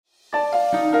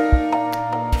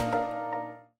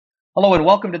Hello and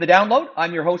welcome to the download.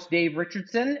 I'm your host, Dave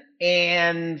Richardson,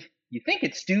 and you think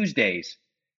it's Tuesdays,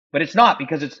 but it's not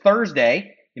because it's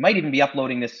Thursday. You might even be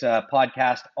uploading this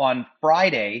podcast on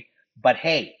Friday, but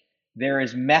hey, there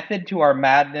is method to our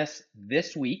madness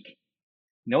this week.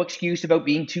 No excuse about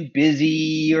being too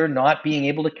busy or not being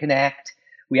able to connect.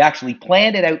 We actually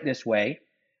planned it out this way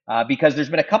because there's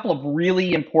been a couple of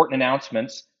really important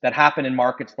announcements that happened in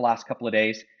markets the last couple of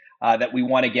days that we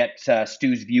want to get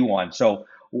Stu's view on. So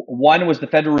one was the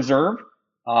Federal Reserve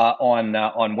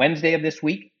on Wednesday of this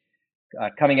week,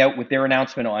 coming out with their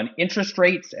announcement on interest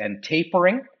rates and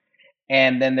tapering.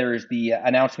 Then there's the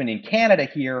announcement in Canada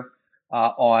here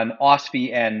on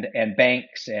OSFI and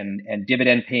banks and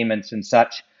dividend payments and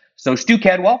such. So Stu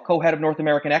Kedwell, co-head of North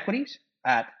American Equities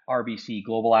at RBC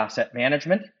Global Asset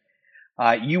Management.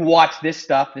 You watch this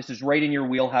stuff. This is right in your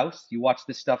wheelhouse. You watch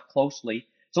this stuff closely.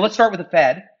 So let's start with the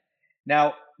Fed.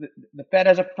 Now, the Fed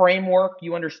has a framework.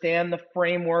 You understand the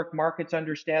framework. Markets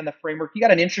understand the framework. You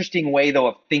got an interesting way, though,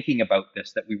 of thinking about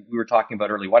this that we were talking about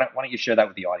earlier. Why don't you share that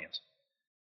with the audience?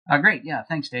 Great. Yeah.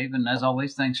 Thanks, Dave. And as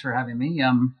always, thanks for having me.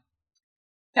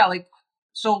 Yeah,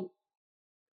 so,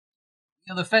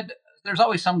 the Fed, there's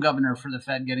always some governor for the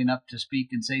Fed getting up to speak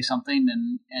and say something.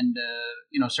 And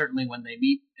certainly when they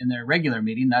meet in their regular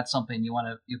meeting, that's something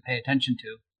you pay attention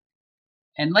to.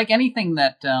 And like anything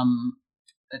that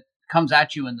comes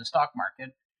at you in the stock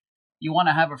market, you want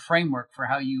to have a framework for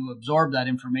how you absorb that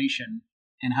information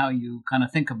and how you kind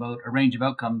of think about a range of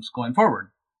outcomes going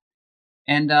forward.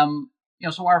 And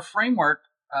so our framework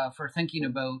for thinking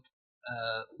about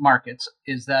markets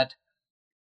is that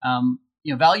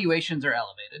valuations are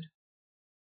elevated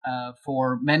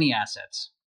for many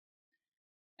assets,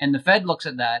 and the Fed looks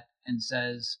at that and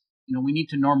says, we need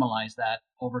to normalize that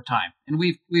over time. And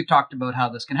we've talked about how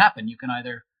this can happen. You can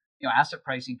either asset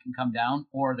pricing can come down,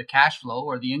 or the cash flow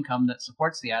or the income that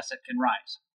supports the asset can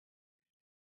rise.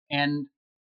 And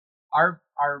our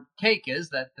take is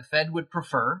that the Fed would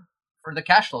prefer for the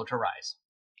cash flow to rise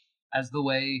as the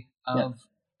way of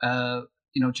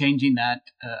changing that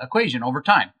equation over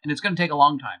time, and it's going to take a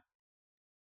long time.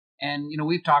 And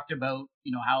we've talked about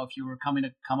how if you were coming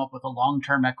to come up with a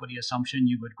long-term equity assumption,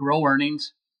 you would grow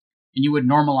earnings and you would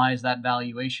normalize that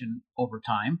valuation over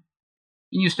time,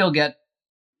 and you still get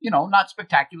not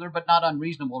spectacular but not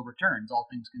unreasonable returns, all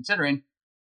things considering.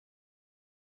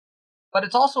 But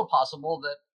it's also possible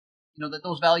that that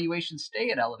those valuations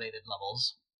stay at elevated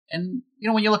levels. And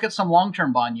when you look at some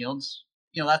long-term bond yields,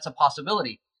 that's a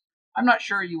possibility. I'm not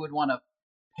sure you would want to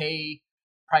pay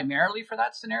primarily for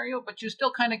that scenario, but you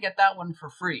still kind of get that one for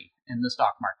free in the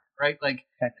stock market, right? Like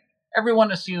Okay.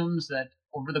 everyone assumes that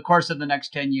over the course of the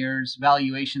next 10 years,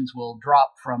 valuations will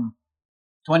drop from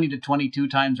 20 to 22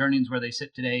 times earnings where they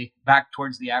sit today back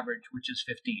towards the average, which is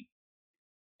 15.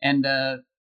 And,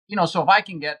 so if I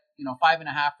can get, 5.5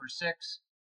 or 6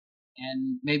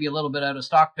 and maybe a little bit out of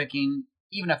stock picking,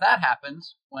 even if that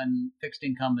happens when fixed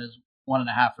income is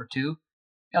 1.5 or 2,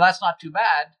 that's not too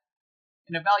bad.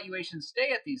 And if valuations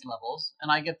stay at these levels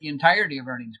and I get the entirety of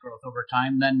earnings growth over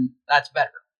time, then that's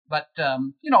better. But,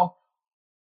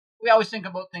 we always think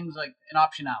about things like an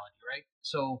optionality, right?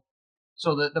 So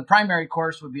the primary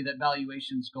course would be that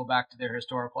valuations go back to their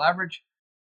historical average,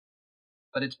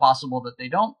 but it's possible that they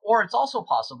don't. Or it's also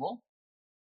possible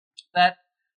that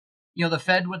the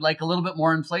Fed would like a little bit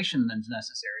more inflation than's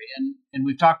necessary. And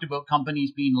we've talked about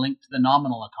companies being linked to the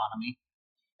nominal economy,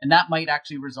 and that might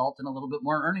actually result in a little bit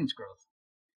more earnings growth.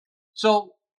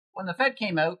 So when the Fed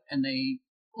came out and they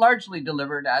largely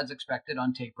delivered as expected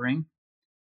on tapering,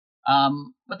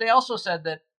 but they also said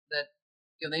that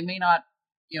they may not,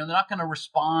 they're not going to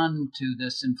respond to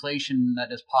this inflation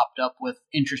that has popped up with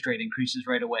interest rate increases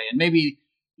right away. And maybe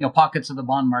pockets of the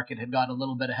bond market had got a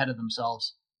little bit ahead of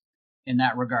themselves in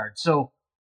that regard. So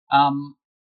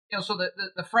so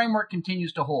the framework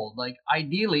continues to hold. Like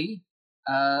ideally,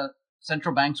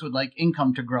 central banks would like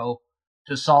income to grow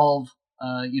to solve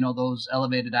those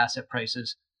elevated asset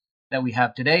prices that we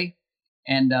have today,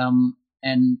 and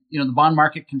the bond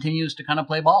market continues to kind of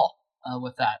play ball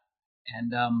with that.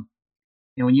 And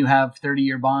when you have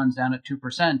 30-year bonds down at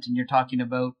 2% and you're talking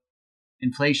about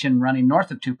inflation running north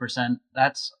of 2%,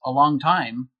 that's a long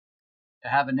time to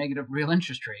have a negative real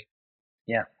interest rate.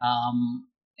 Yeah.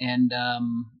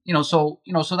 So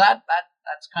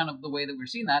that's kind of the way that we're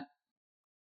seeing that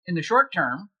in the short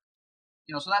term.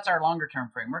 So that's our longer term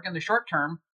framework. In the short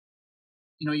term,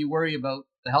 you worry about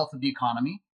the health of the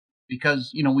economy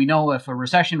because, we know if a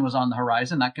recession was on the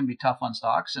horizon, that can be tough on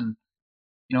stocks. And,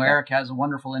 Eric has a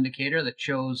wonderful indicator that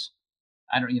shows,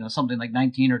 something like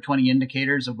 19 or 20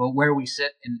 indicators about where we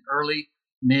sit in early,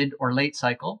 mid, or late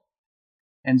cycle.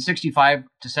 And 65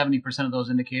 to 70% of those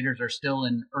indicators are still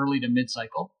in early to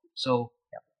mid-cycle. So,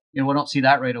 we don't see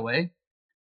that right away.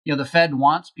 The Fed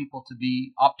wants people to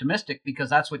be optimistic because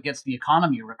that's what gets the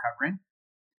economy recovering.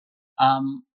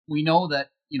 We know that,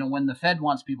 when the Fed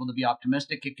wants people to be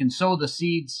optimistic, it can sow the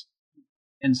seeds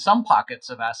in some pockets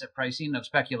of asset pricing, of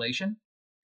speculation.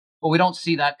 But we don't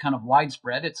see that kind of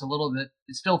widespread. It's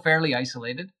still fairly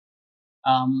isolated.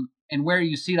 And where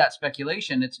you see that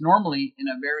speculation, it's normally in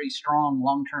a very strong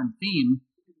long-term theme.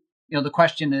 The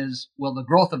question is, will the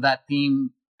growth of that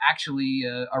theme actually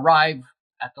arrive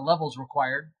at the levels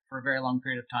required for a very long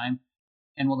period of time?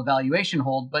 And will the valuation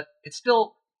hold? But it's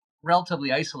still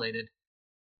relatively isolated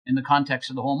in the context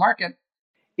of the whole market.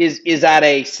 Is at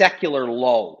a secular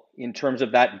low in terms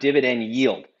of that dividend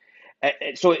yield.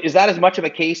 So is that as much of a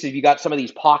case as you got some of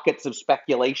these pockets of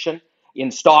speculation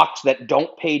in stocks that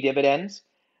don't pay dividends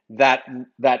that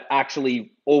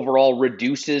actually overall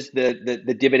reduces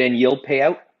the dividend yield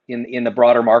payout in the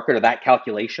broader market, or that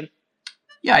calculation?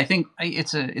 Yeah, I think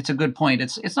it's a good point.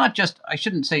 It's not just, I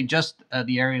shouldn't say just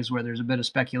the areas where there's a bit of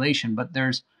speculation, but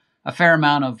there's a fair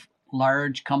amount of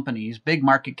large companies, big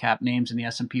market cap names in the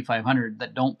S&P 500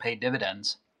 that don't pay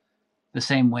dividends the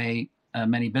same way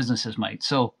many businesses might.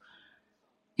 So,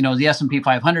 the S&P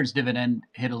 500's dividend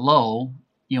hit a low.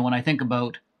 When I think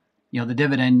about, the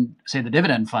dividend, say the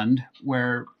dividend fund,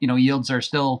 where, yields are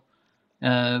still,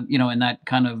 in that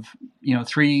kind of,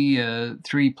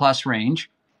 3 plus range.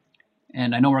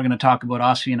 And I know we're going to talk about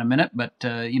OSFI in a minute, but,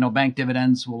 bank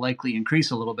dividends will likely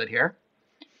increase a little bit here.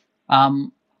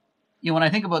 When I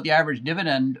think about the average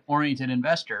dividend-oriented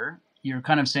investor, you're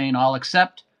kind of saying, I'll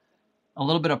accept a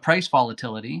little bit of price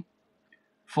volatility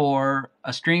for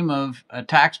a stream of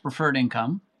tax-preferred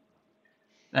income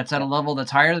that's at a level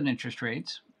that's higher than interest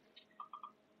rates,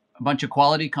 a bunch of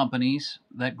quality companies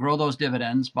that grow those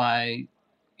dividends by,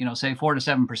 say 4 to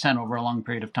 7% over a long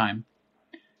period of time.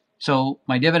 So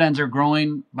my dividends are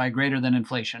growing by greater than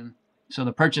inflation. So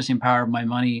the purchasing power of my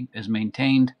money is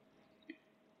maintained.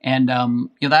 And,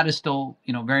 that is still,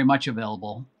 very much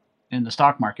available in the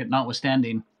stock market,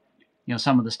 notwithstanding,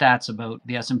 some of the stats about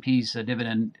the S&P's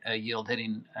dividend yield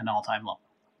hitting an all-time low.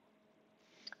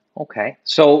 Okay,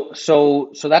 so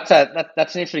that's an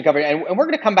interesting coverage, and we're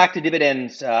going to come back to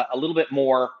dividends a little bit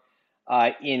more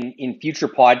in future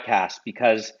podcasts,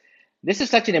 because this is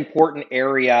such an important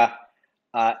area,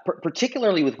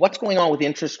 particularly with what's going on with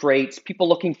interest rates, people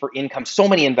looking for income, so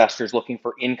many investors looking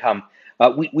for income.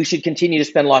 We should continue to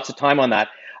spend lots of time on that.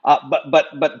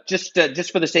 But just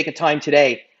for the sake of time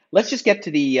today, let's just get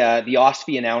to the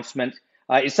OSFI announcement.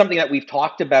 It's something that we've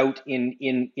talked about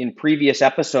in previous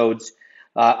episodes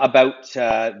about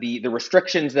the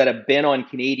restrictions that have been on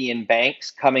Canadian banks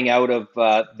coming out of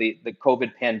the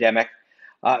COVID pandemic.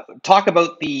 Talk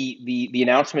about the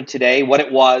announcement today, what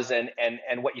it was, and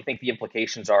what you think the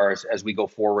implications are as we go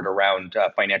forward around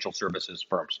financial services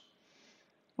firms.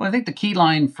 Well, I think the key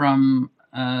line from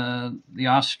the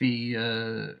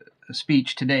OSFI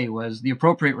speech today was the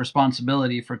appropriate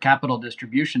responsibility for capital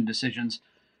distribution decisions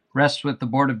rests with the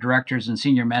board of directors and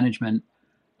senior management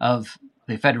of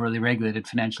the federally regulated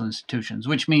financial institutions,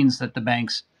 which means that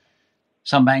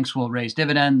some banks will raise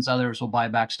dividends, others will buy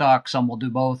back stock, some will do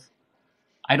both.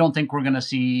 I don't think we're going to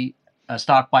see a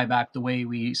stock buyback the way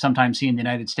we sometimes see in the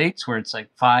United States, where it's like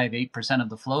 5-8% of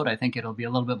the float. I think it'll be a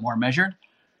little bit more measured,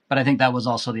 but I think that was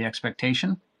also the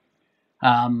expectation.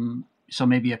 So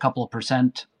maybe a couple of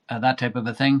percent, that type of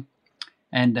a thing.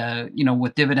 And,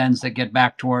 with dividends that get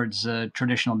back towards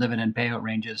traditional dividend payout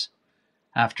ranges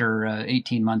after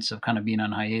 18 months of kind of being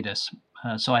on hiatus.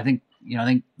 So I think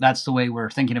that's the way we're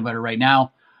thinking about it right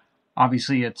now.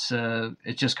 Obviously, it's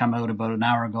just come out about an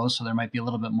hour ago, so there might be a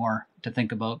little bit more to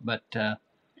think about. But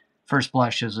first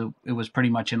blush, it was pretty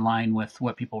much in line with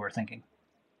what people were thinking.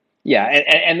 Yeah,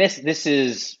 and this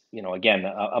is, again,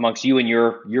 amongst you and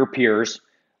your peers,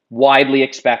 widely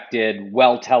expected,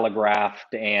 well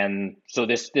telegraphed, and so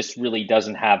this really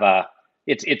doesn't have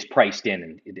it's priced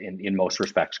in most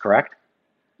respects, correct?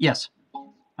 Yes,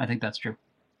 I think that's true.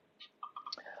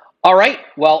 All right.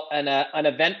 Well, an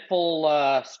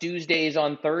eventful Stu's Days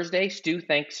on Thursday. Stu,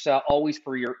 thanks always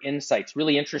for your insights.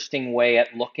 Really interesting way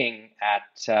at looking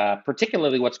at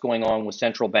particularly what's going on with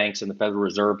central banks and the Federal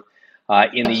Reserve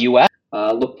in the U.S.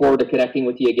 Look forward to connecting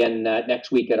with you again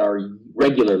next week at our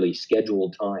regularly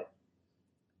scheduled time.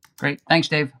 Great. Thanks,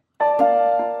 Dave.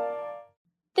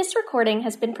 This recording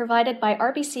has been provided by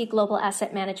RBC Global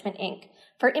Asset Management, Inc.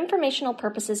 for informational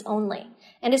purposes only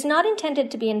and is not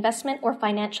intended to be investment or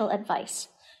financial advice.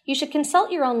 You should consult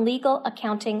your own legal,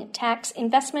 accounting, tax,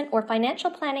 investment, or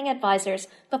financial planning advisors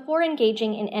before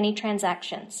engaging in any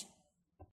transactions.